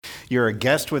you're a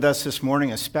guest with us this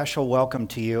morning, a special welcome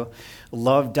to you.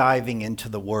 Love diving into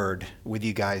the Word with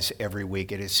you guys every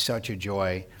week. It is such a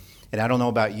joy. And I don't know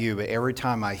about you, but every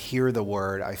time I hear the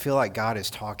Word, I feel like God is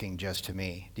talking just to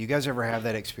me. Do you guys ever have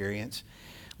that experience?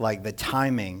 Like the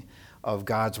timing of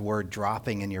God's Word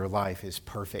dropping in your life is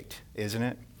perfect, isn't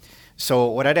it? So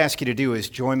what I'd ask you to do is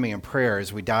join me in prayer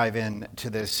as we dive into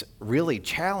this really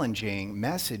challenging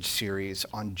message series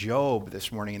on Job this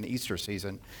morning in the Easter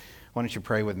season. Why don't you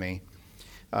pray with me?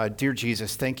 Dear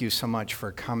Jesus, thank you so much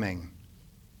for coming.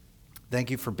 Thank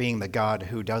you for being the God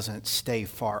who doesn't stay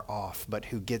far off, but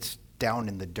who gets down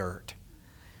in the dirt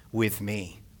with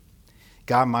me.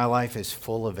 God, my life is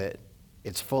full of it.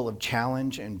 It's full of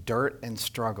challenge and dirt and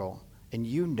struggle, and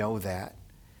you know that.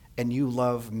 And you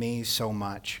love me so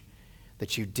much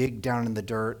that you dig down in the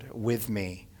dirt with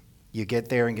me. You get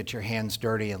there and get your hands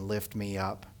dirty and lift me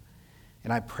up.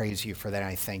 And I praise you for that,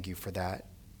 and I thank you for that.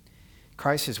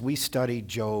 Christ, as we study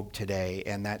Job today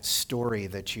and that story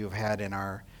that you've had in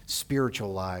our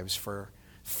spiritual lives for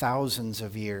thousands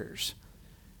of years,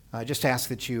 I just ask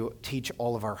that you teach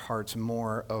all of our hearts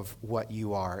more of what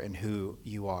you are and who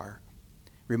you are.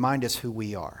 Remind us who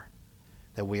we are,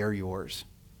 that we are yours.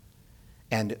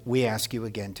 And we ask you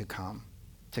again to come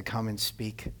and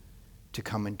speak, to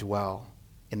come and dwell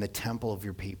in the temple of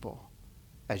your people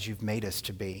as you've made us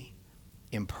to be,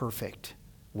 imperfect,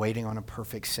 waiting on a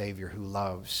perfect Savior who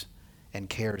loves and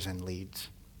cares and leads.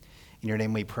 In your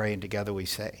name we pray, and together we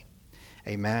say,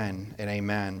 amen and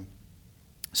amen.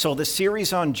 So the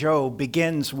series on Job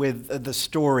begins with the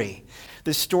story.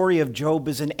 The story of Job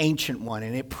is an ancient one,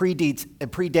 and it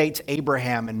predates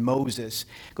Abraham and Moses.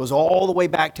 It goes all the way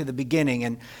back to the beginning,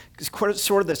 and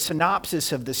sort of the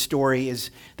synopsis of the story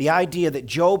is the idea that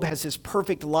Job has this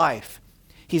perfect life.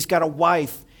 He's got a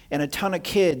wife and a ton of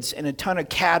kids and a ton of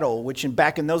cattle, which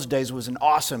back in those days was an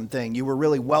awesome thing. You were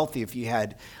really wealthy if you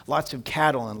had lots of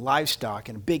cattle and livestock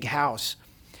and a big house.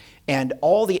 And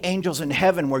all the angels in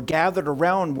heaven were gathered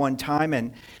around one time,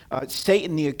 and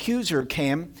Satan, the accuser,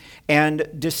 came and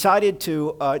decided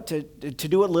to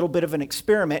do a little bit of an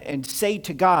experiment and say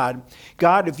to God,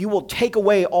 God, if you will take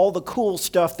away all the cool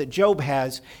stuff that Job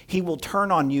has, he will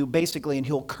turn on you, basically, and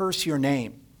he'll curse your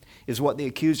name, is what the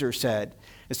accuser said.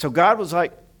 And so God was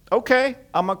like, okay,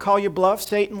 I'm going to call your bluff,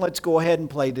 Satan. Let's go ahead and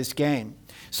play this game.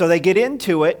 So they get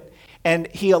into it. And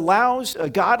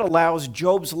God allows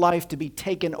Job's life to be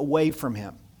taken away from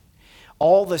him.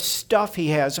 All the stuff he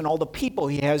has and all the people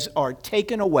he has are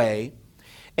taken away.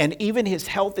 And even his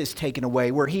health is taken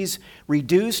away, where he's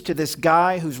reduced to this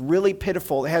guy who's really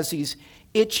pitiful, has these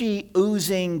itchy,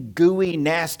 oozing, gooey,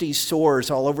 nasty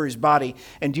sores all over his body.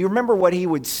 And do you remember what he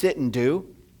would sit and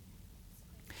do?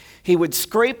 He would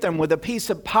scrape them with a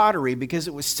piece of pottery because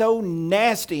it was so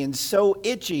nasty and so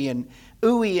itchy and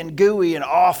ooey and gooey and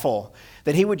awful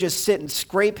that he would just sit and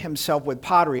scrape himself with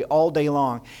pottery all day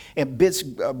long, and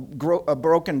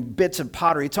broken bits of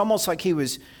pottery. It's almost like he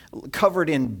was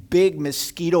covered in big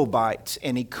mosquito bites,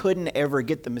 and he couldn't ever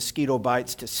get the mosquito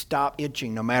bites to stop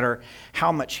itching no matter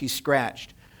how much he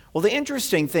scratched. Well, the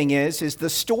interesting thing is the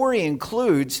story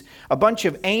includes a bunch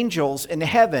of angels in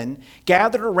heaven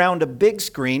gathered around a big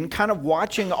screen, kind of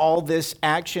watching all this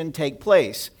action take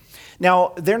place.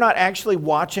 Now, they're not actually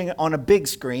watching on a big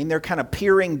screen. They're kind of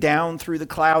peering down through the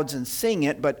clouds and seeing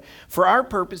it. But for our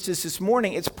purposes this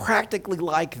morning, it's practically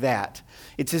like that.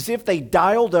 It's as if they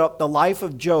dialed up the life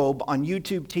of Job on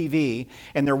YouTube TV,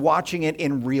 and they're watching it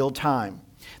in real time.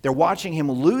 They're watching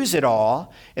him lose it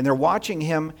all, and they're watching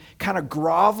him kind of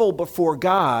grovel before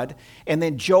God. And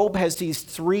then Job has these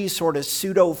three sort of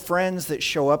pseudo friends that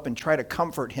show up and try to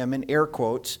comfort him, in air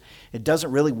quotes. It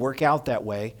doesn't really work out that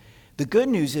way. The good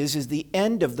news is the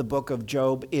end of the book of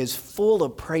Job is full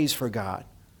of praise for God,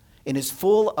 and is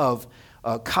full of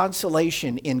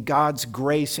consolation in God's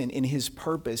grace and in his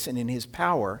purpose and in his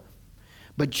power.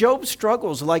 But Job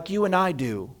struggles like you and I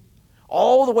do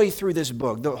all the way through this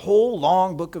book, the whole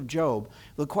long book of Job.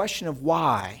 The question of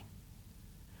why.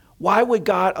 Why would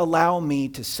God allow me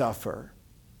to suffer?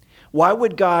 Why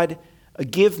would God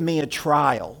give me a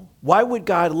trial? Why would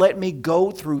God let me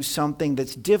go through something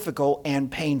that's difficult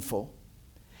and painful?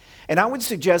 And I would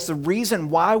suggest the reason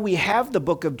why we have the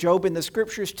book of Job in the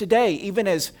scriptures today, even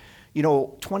as,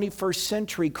 21st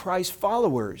century Christ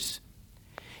followers,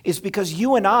 is because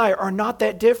you and I are not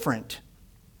that different.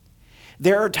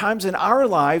 There are times in our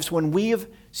lives when we have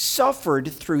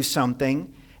suffered through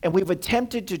something, and we've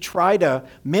attempted to try to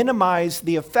minimize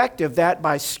the effect of that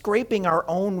by scraping our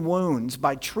own wounds,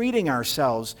 by treating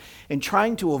ourselves and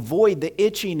trying to avoid the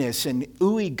itchiness and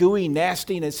ooey gooey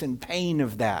nastiness and pain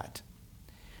of that,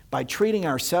 by treating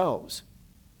ourselves.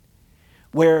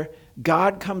 Where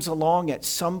God comes along at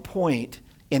some point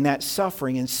in that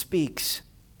suffering and speaks.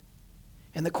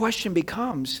 And the question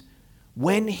becomes,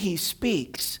 when he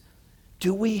speaks,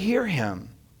 do we hear him?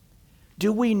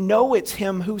 Do we know it's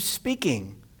him who's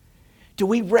speaking? Do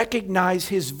we recognize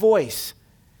his voice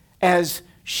as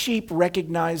sheep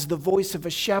recognize the voice of a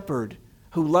shepherd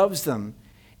who loves them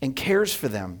and cares for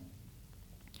them?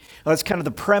 Well, that's kind of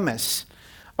the premise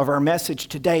of our message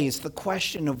today, is the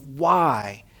question of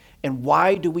why, and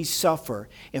why do we suffer?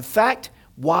 In fact,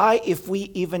 why, if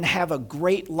we even have a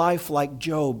great life like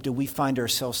Job, do we find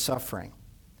ourselves suffering?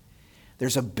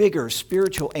 There's a bigger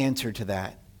spiritual answer to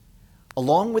that,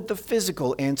 along with the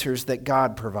physical answers that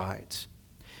God provides.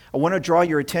 I want to draw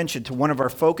your attention to one of our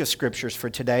focus scriptures for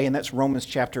today, and that's Romans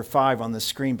chapter 5 on the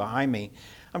screen behind me.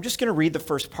 I'm just going to read the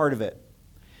first part of it.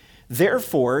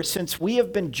 Therefore, since we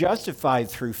have been justified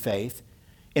through faith,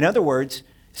 in other words,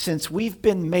 since we've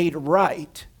been made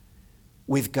right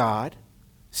with God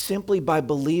simply by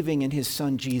believing in his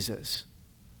Son Jesus,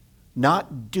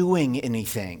 not doing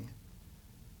anything,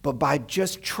 but by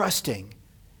just trusting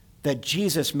that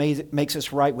Jesus makes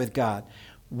us right with God,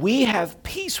 we have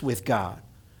peace with God.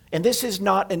 And this is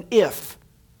not an if.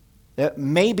 That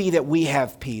maybe that we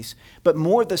have peace, but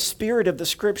more the spirit of the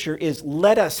scripture is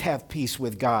let us have peace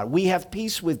with God. We have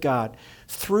peace with God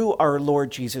through our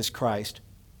Lord Jesus Christ,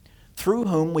 through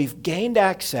whom we've gained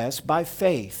access by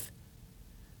faith,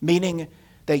 meaning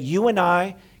that you and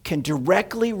I can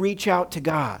directly reach out to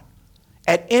God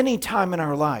at any time in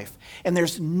our life, and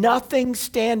there's nothing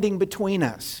standing between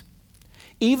us,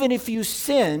 even if you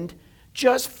sinned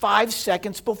just 5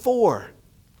 seconds before.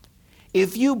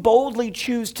 If you boldly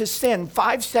choose to sin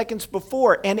 5 seconds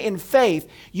before, and in faith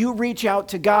you reach out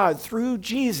to God through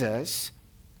Jesus,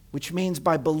 which means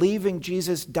by believing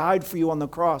Jesus died for you on the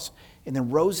cross and then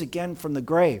rose again from the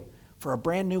grave for a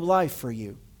brand new life for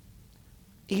you.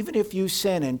 Even if you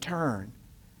sin and turn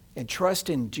and trust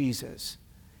in Jesus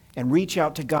and reach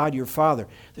out to God your Father,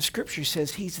 the scripture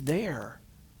says he's there.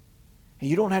 And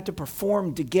you don't have to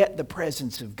perform to get the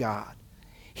presence of God.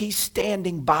 He's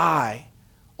standing by,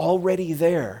 already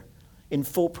there in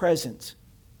full presence.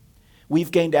 We've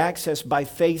gained access by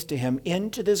faith to him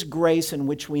into this grace in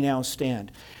which we now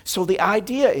stand. So the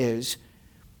idea is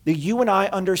that you and I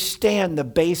understand the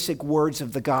basic words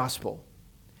of the gospel.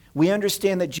 We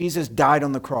understand that Jesus died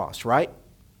on the cross, right?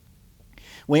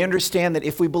 We understand that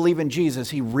if we believe in Jesus,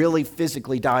 he really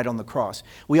physically died on the cross.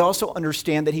 We also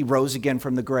understand that he rose again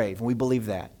from the grave, and we believe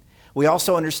that. We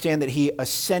also understand that he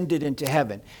ascended into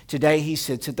heaven. Today he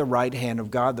sits at the right hand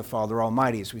of God the Father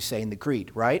Almighty, as we say in the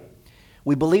Creed, right?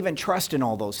 We believe and trust in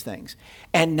all those things.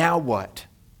 And now what?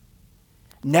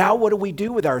 Now what do we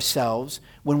do with ourselves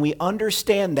when we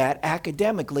understand that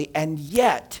academically and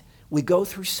yet we go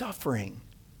through suffering?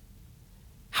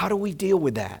 How do we deal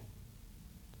with that?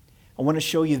 I want to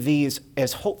show you these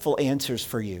as hopeful answers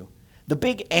for you. The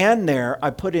big "and" there I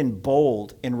put in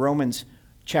bold in Romans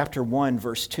chapter 1,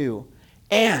 verse 2.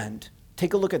 And,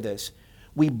 take a look at this,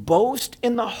 we boast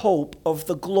in the hope of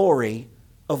the glory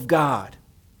of God.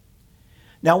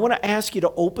 Now, I want to ask you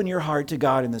to open your heart to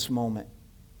God in this moment.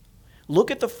 Look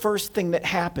at the first thing that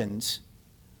happens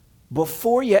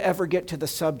before you ever get to the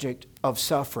subject of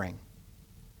suffering.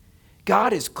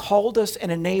 God has called us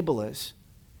and enabled us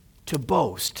to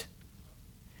boast.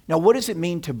 Now, what does it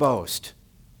mean to boast?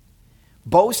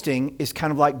 Boasting is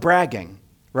kind of like bragging,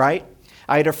 right?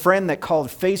 I had a friend that called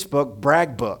Facebook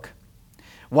Brag Book.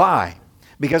 Why?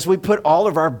 Because we put all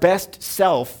of our best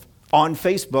self on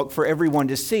Facebook for everyone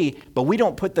to see, but we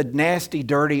don't put the nasty,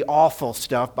 dirty, awful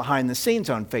stuff behind the scenes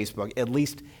on Facebook. At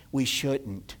least we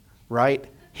shouldn't, right?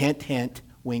 Hint, hint,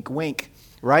 wink, wink,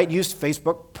 right? Use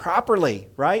Facebook properly,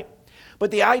 right?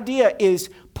 But the idea is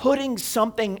putting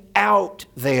something out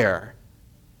there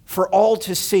for all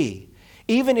to see,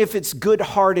 even if it's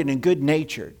good-hearted and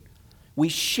good-natured. We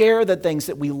share the things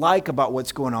that we like about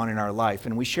what's going on in our life,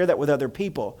 and we share that with other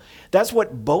people. That's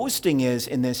what boasting is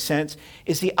in this sense,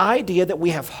 is the idea that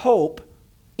we have hope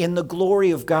in the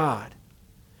glory of God.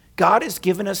 God has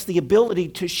given us the ability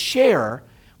to share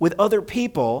with other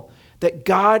people that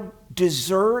God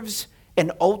deserves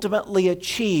and ultimately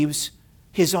achieves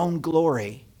his own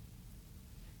glory.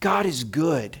 God is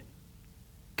good.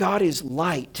 God is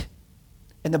light.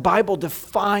 And the Bible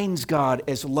defines God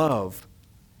as love.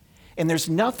 And there's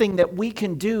nothing that we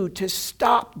can do to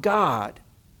stop God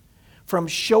from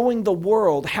showing the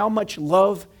world how much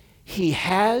love he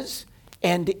has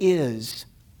and is.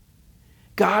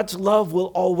 God's love will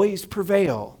always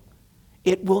prevail.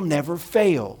 It will never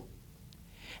fail.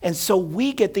 And so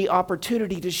we get the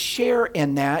opportunity to share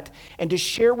in that and to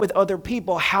share with other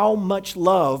people how much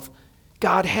love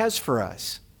God has for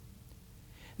us.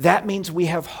 That means we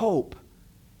have hope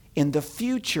in the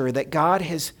future that God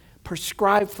has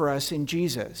prescribed for us in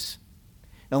Jesus.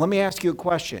 Now let me ask you a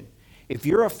question. If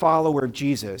you're a follower of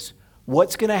Jesus,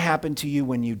 what's going to happen to you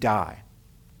when you die?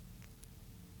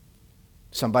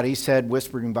 Somebody said,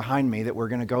 whispering behind me, that we're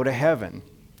going to go to heaven.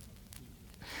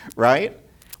 Right?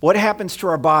 What happens to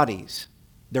our bodies?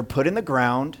 They're put in the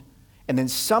ground, and then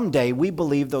someday we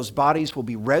believe those bodies will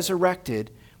be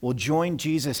resurrected, will join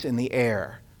Jesus in the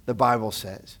air, the Bible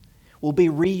says. We'll be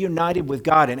reunited with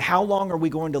God. And how long are we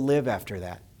going to live after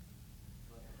that?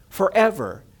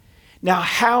 Forever. Now,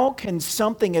 how can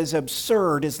something as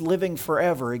absurd as living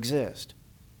forever exist?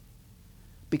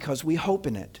 Because we hope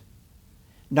in it.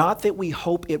 Not that we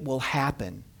hope it will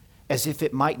happen, as if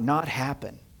it might not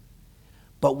happen,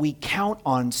 but we count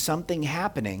on something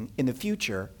happening in the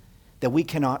future that we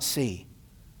cannot see.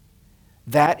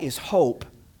 That is hope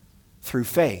through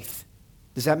faith.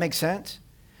 Does that make sense?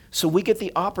 So we get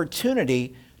the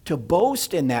opportunity to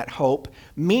boast in that hope,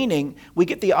 meaning we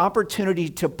get the opportunity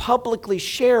to publicly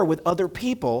share with other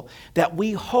people that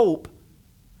we hope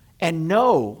and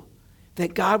know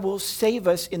that God will save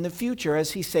us in the future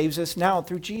as he saves us now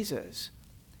through Jesus.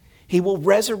 He will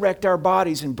resurrect our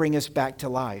bodies and bring us back to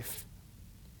life.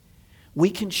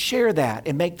 We can share that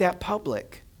and make that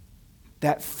public,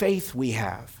 that faith we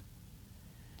have.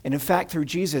 And in fact, through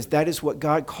Jesus, that is what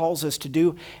God calls us to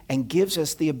do and gives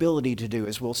us the ability to do,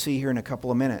 as we'll see here in a couple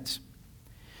of minutes.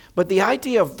 But the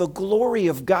idea of the glory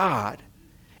of God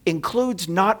includes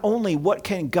not only what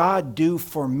can God do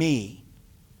for me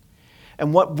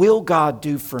and what will God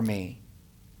do for me,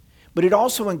 but it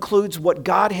also includes what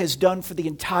God has done for the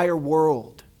entire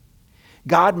world.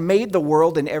 God made the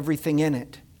world and everything in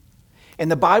it.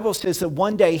 And the Bible says that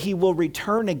one day he will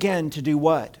return again to do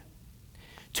what?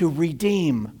 To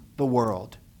redeem the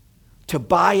world, to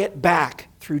buy it back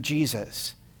through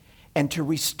Jesus, and to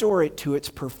restore it to its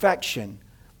perfection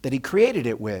that he created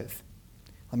it with.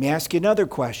 Let me ask you another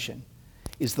question.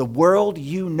 Is the world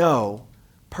you know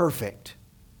perfect?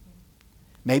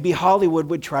 Maybe Hollywood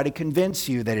would try to convince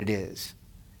you that it is,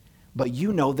 but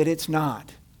you know that it's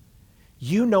not.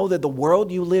 You know that the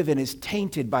world you live in is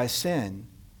tainted by sin,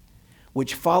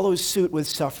 which follows suit with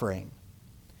suffering.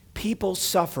 People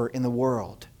suffer in the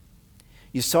world.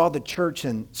 You saw the church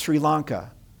in Sri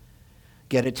Lanka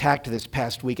get attacked this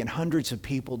past week, and hundreds of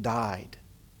people died.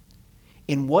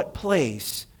 In what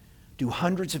place do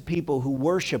hundreds of people who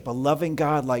worship a loving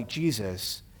God like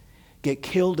Jesus get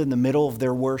killed in the middle of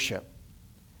their worship?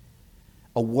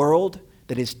 A world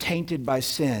that is tainted by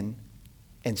sin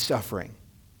and suffering.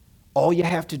 All you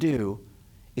have to do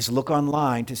is look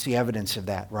online to see evidence of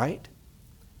that, right?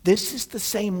 This is the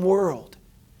same world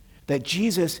that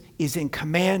Jesus is in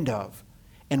command of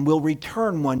and will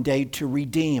return one day to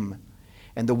redeem.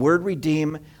 And the word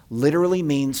redeem literally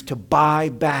means to buy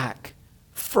back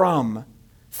from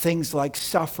things like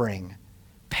suffering,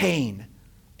 pain,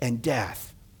 and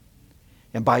death.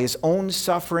 And by his own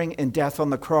suffering and death on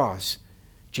the cross,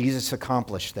 Jesus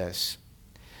accomplished this.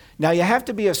 Now, you have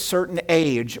to be a certain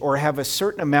age or have a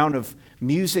certain amount of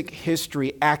music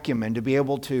history acumen to be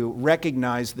able to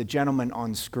recognize the gentleman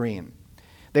on screen.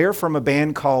 They're from a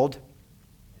band called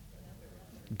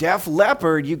Def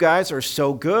Leppard. You guys are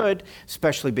so good,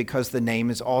 especially because the name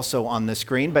is also on the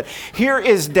screen. But here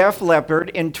is Def Leppard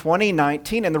in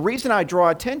 2019. And the reason I draw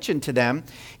attention to them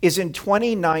is in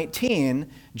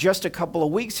 2019, just a couple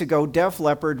of weeks ago, Def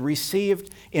Leppard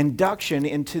received induction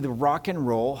into the Rock and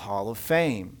Roll Hall of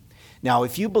Fame. Now,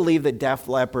 if you believe that Def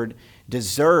Leppard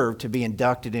deserved to be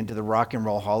inducted into the Rock and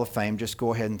Roll Hall of Fame, just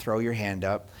go ahead and throw your hand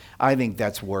up. I think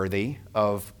that's worthy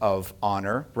of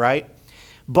honor, right?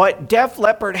 But Def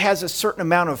Leppard has a certain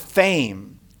amount of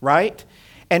fame, right?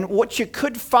 And what you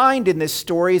could find in this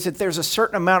story is that there's a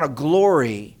certain amount of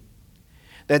glory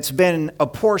that's been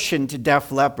apportioned to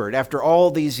Def Leppard after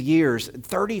all these years.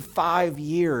 35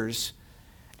 years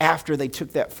after they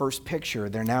took that first picture,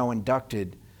 they're now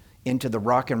inducted into the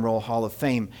Rock and Roll Hall of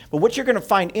Fame. But what you're going to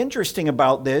find interesting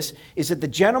about this is that the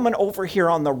gentleman over here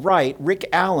on the right, Rick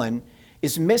Allen,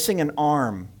 is missing an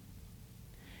arm.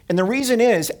 And the reason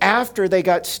is, after they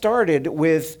got started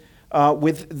with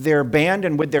their band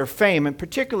and with their fame, and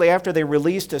particularly after they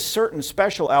released a certain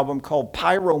special album called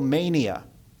Pyromania,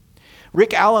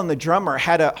 Rick Allen, the drummer,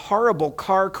 had a horrible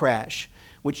car crash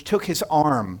which took his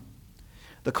arm.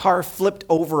 The car flipped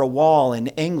over a wall in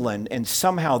England, and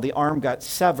somehow the arm got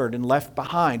severed and left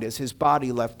behind as his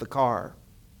body left the car.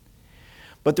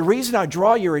 But the reason I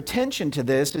draw your attention to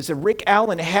this is that Rick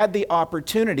Allen had the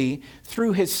opportunity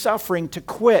through his suffering to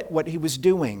quit what he was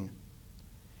doing.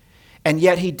 And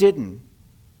yet he didn't.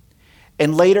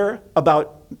 And later,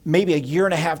 about maybe a year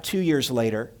and a half, 2 years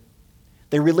later,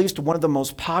 they released one of the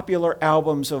most popular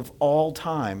albums of all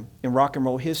time in rock and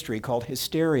roll history called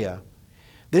Hysteria.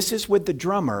 This is with the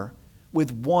drummer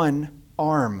with one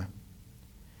arm.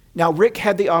 Now, Rick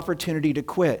had the opportunity to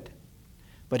quit,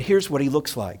 but here's what he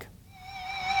looks like.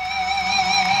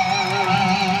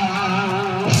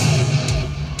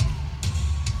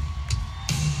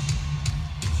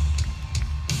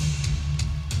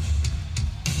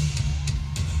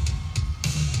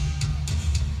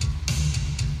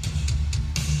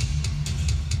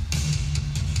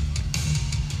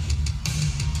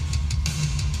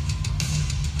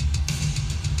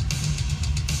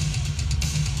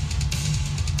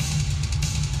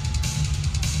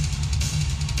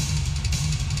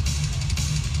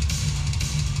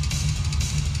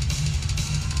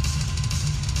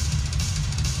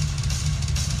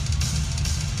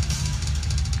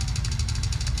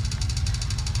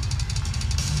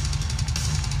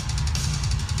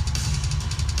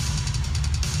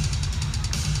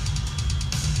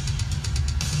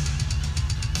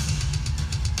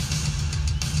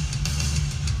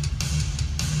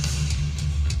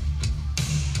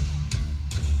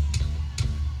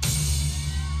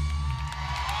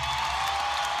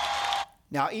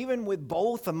 Now, even with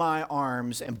both of my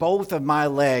arms and both of my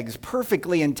legs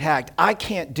perfectly intact, I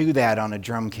can't do that on a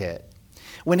drum kit.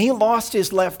 When he lost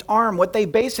his left arm, what they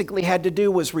basically had to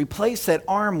do was replace that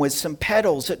arm with some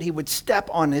pedals that he would step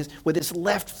on with his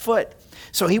left foot.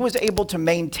 So he was able to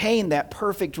maintain that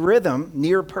perfect rhythm,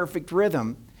 near perfect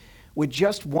rhythm, with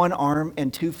just one arm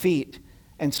and 2 feet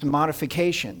and some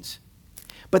modifications.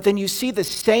 But then you see the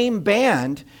same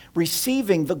band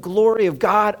receiving the glory of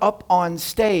God up on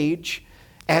stage,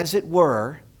 as it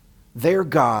were, their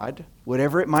God,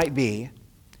 whatever it might be,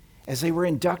 as they were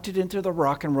inducted into the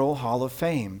Rock and Roll Hall of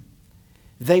Fame.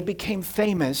 They became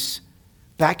famous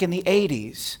back in the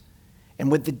 80s, and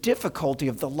with the difficulty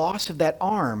of the loss of that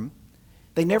arm,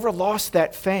 they never lost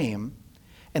that fame,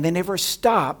 and they never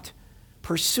stopped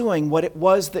pursuing what it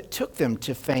was that took them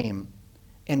to fame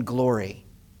and glory.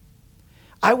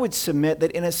 I would submit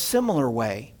that in a similar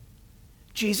way,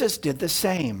 Jesus did the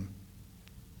same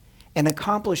and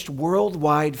accomplished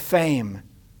worldwide fame.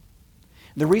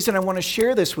 The reason I want to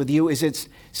share this with you is it's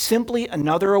simply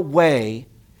another way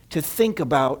to think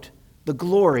about the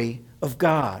glory of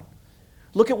God.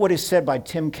 Look at what is said by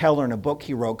Tim Keller in a book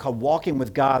he wrote called Walking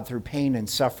with God Through Pain and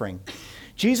Suffering.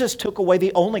 Jesus took away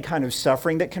the only kind of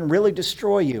suffering that can really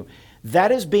destroy you.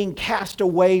 That is being cast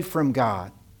away from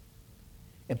God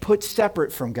and put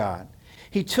separate from God.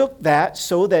 He took that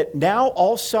so that now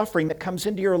all suffering that comes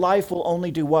into your life will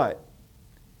only do what?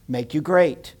 Make you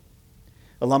great.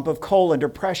 A lump of coal under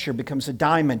pressure becomes a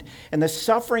diamond. And the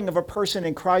suffering of a person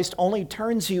in Christ only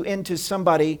turns you into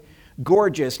somebody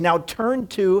gorgeous. Now turn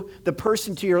to the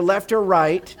person to your left or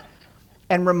right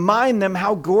and remind them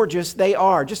how gorgeous they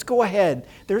are. Just go ahead.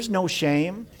 There's no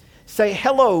shame. Say,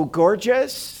 hello,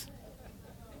 gorgeous.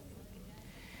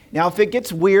 Now, if it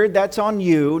gets weird, that's on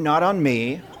you, not on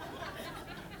me.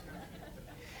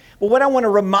 But what I want to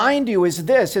remind you is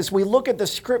this, as we look at the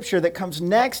scripture that comes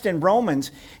next in Romans,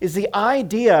 is the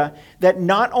idea that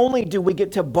not only do we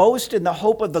get to boast in the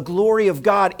hope of the glory of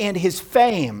God and His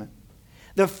fame,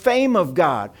 the fame of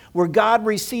God, where God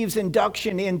receives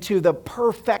induction into the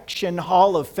perfection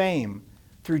hall of fame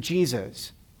through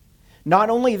Jesus.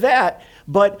 Not only that,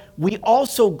 but we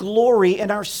also glory in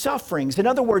our sufferings. In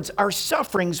other words, our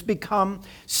sufferings become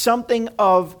something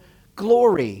of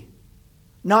glory.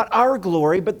 Not our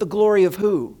glory, but the glory of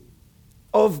who?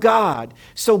 Of God.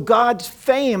 So God's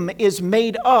fame is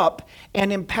made up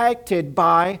and impacted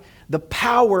by the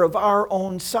power of our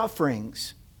own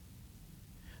sufferings.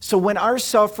 So when our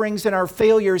sufferings and our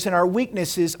failures and our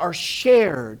weaknesses are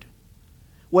shared,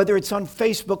 whether it's on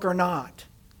Facebook or not,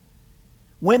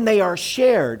 when they are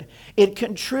shared, it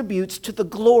contributes to the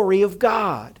glory of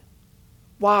God.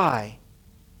 Why?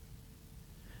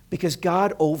 Because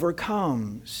God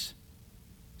overcomes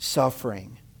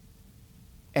suffering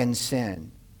and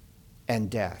sin and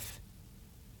death.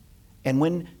 And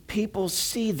when people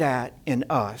see that in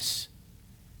us,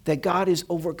 that God has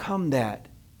overcome that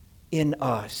in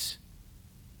us,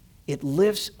 it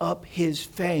lifts up His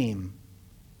fame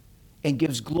and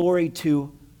gives glory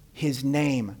to His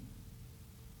name.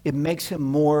 It makes Him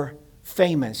more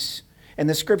famous. And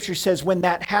the scripture says when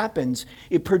that happens,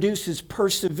 it produces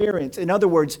perseverance. In other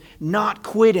words, not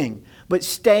quitting, but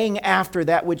staying after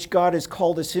that which God has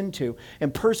called us into.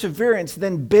 And perseverance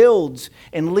then builds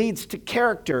and leads to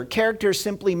character. Character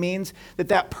simply means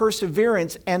that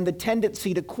perseverance and the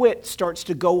tendency to quit starts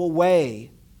to go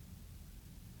away.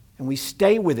 And we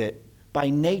stay with it by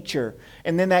nature.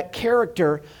 And then that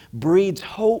character breeds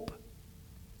hope.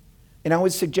 And I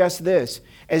would suggest this.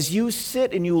 As you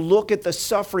sit and you look at the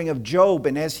suffering of Job,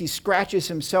 and as he scratches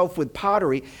himself with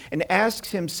pottery and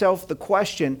asks himself the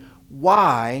question,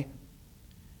 why?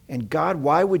 And God,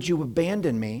 why would you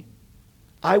abandon me?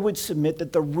 I would submit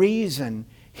that the reason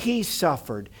he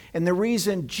suffered, and the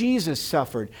reason Jesus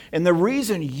suffered, and the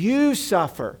reason you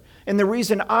suffer, and the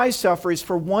reason I suffer is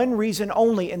for one reason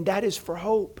only, and that is for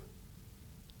hope.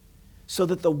 So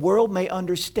that the world may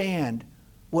understand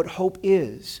what hope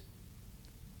is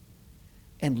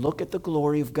and look at the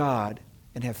glory of God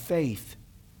and have faith.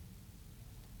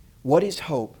 What is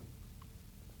hope?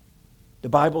 The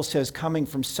Bible says coming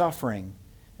from suffering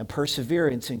and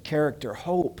perseverance and character,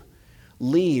 hope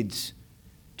leads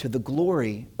to the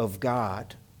glory of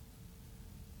God.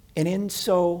 And in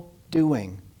so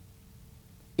doing,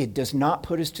 it does not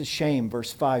put us to shame,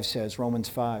 verse 5 says, Romans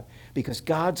 5, because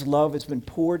God's love has been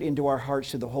poured into our hearts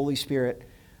through the Holy Spirit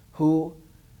who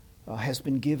has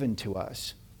been given to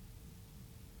us.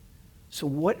 So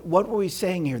what were we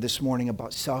saying here this morning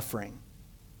about suffering?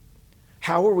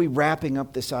 How are we wrapping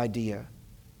up this idea?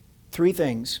 3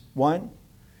 things. 1,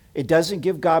 it doesn't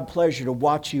give God pleasure to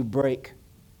watch you break.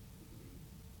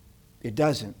 It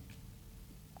doesn't.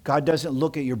 God doesn't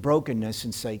look at your brokenness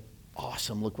and say,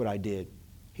 awesome, look what I did.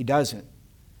 He doesn't.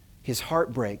 His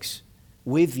heart breaks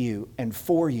with you and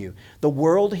for you. The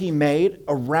world he made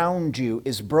around you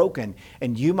is broken,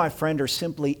 and you, my friend, are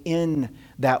simply in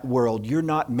that world. You're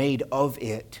not made of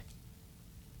it,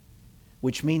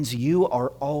 which means you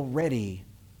are already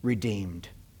redeemed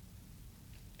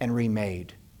and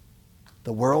remade.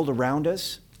 The world around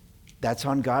us, that's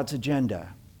on God's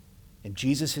agenda, and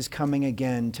Jesus is coming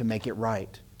again to make it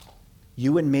right.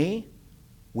 You and me,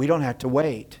 we don't have to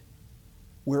wait.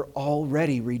 We're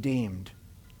already redeemed.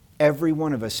 Every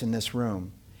one of us in this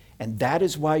room. And that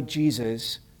is why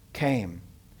Jesus came.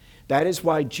 That is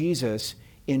why Jesus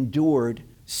endured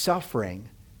suffering.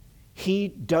 He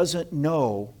doesn't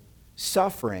know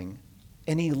suffering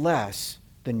any less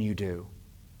than you do.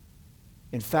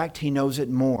 In fact, he knows it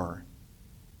more,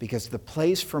 because the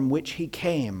place from which he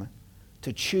came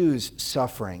to choose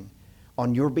suffering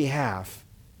on your behalf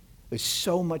is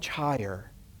so much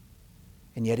higher.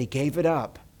 And yet he gave it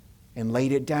up and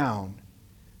laid it down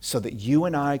so that you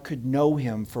and I could know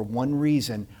him for one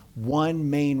reason, one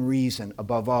main reason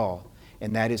above all,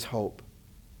 and that is hope.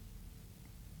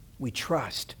 We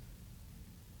trust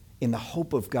in the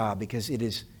hope of God because it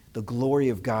is the glory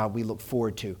of God we look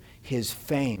forward to, his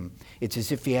fame. It's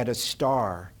as if he had a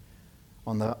star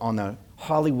on the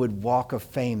Hollywood Walk of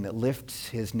Fame that lifts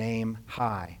his name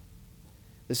high.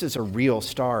 This is a real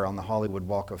star on the Hollywood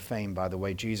Walk of Fame, by the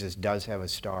way. Jesus does have a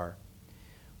star.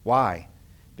 Why?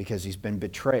 Because he's been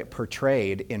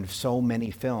portrayed in so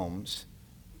many films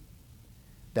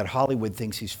that Hollywood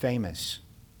thinks he's famous.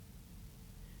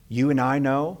 You and I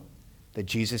know that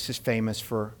Jesus is famous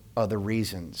for other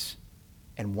reasons.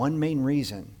 And one main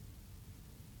reason,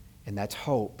 and that's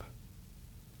hope.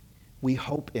 We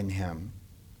hope in him,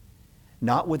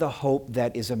 not with a hope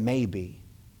that is a maybe,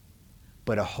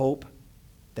 but a hope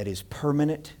that is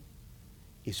permanent,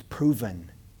 is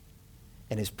proven,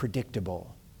 and is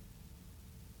predictable.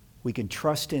 We can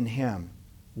trust in him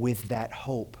with that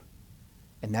hope.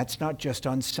 And that's not just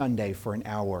on Sunday for an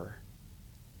hour,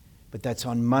 but that's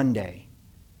on Monday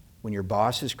when your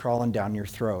boss is crawling down your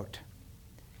throat.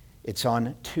 It's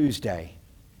on Tuesday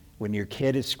when your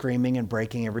kid is screaming and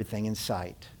breaking everything in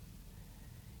sight.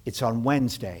 It's on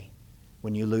Wednesday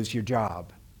when you lose your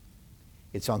job.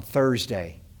 It's on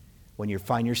Thursday when you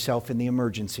find yourself in the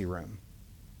emergency room.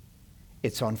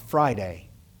 It's on Friday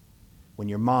when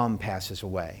your mom passes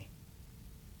away.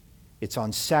 It's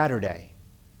on Saturday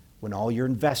when all your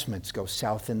investments go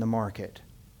south in the market.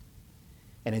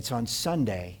 And it's on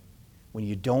Sunday when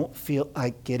you don't feel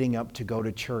like getting up to go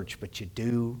to church, but you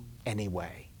do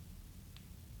anyway.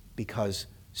 Because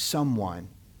someone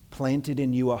planted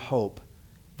in you a hope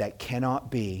that cannot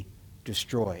be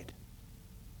destroyed.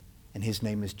 And his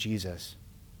name is Jesus.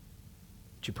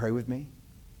 Would you pray with me?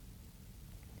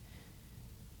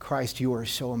 Christ, you are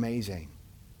so amazing.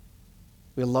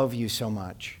 We love you so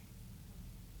much.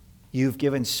 You've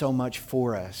given so much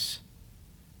for us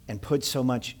and put so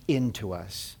much into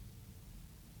us.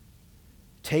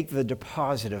 Take the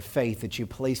deposit of faith that you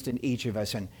placed in each of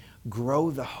us and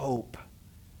grow the hope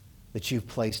that you've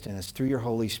placed in us through your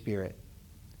Holy Spirit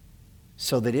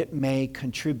so that it may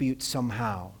contribute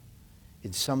somehow,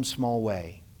 in some small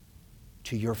way,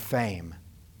 to your fame.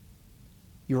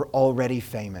 You're already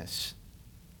famous.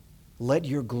 Let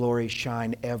your glory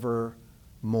shine ever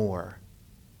more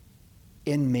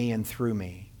in me and through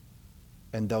me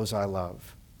and those I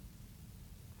love.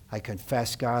 I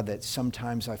confess, God, that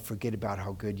sometimes I forget about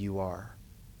how good you are.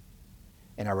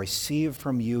 And I receive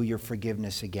from you your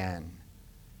forgiveness again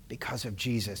because of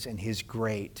Jesus and his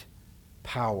great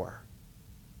power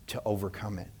to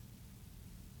overcome it.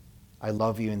 I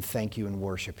love you and thank you and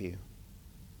worship you.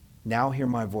 Now hear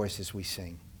my voice as we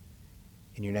sing.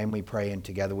 In your name we pray, and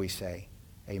together we say,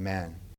 amen.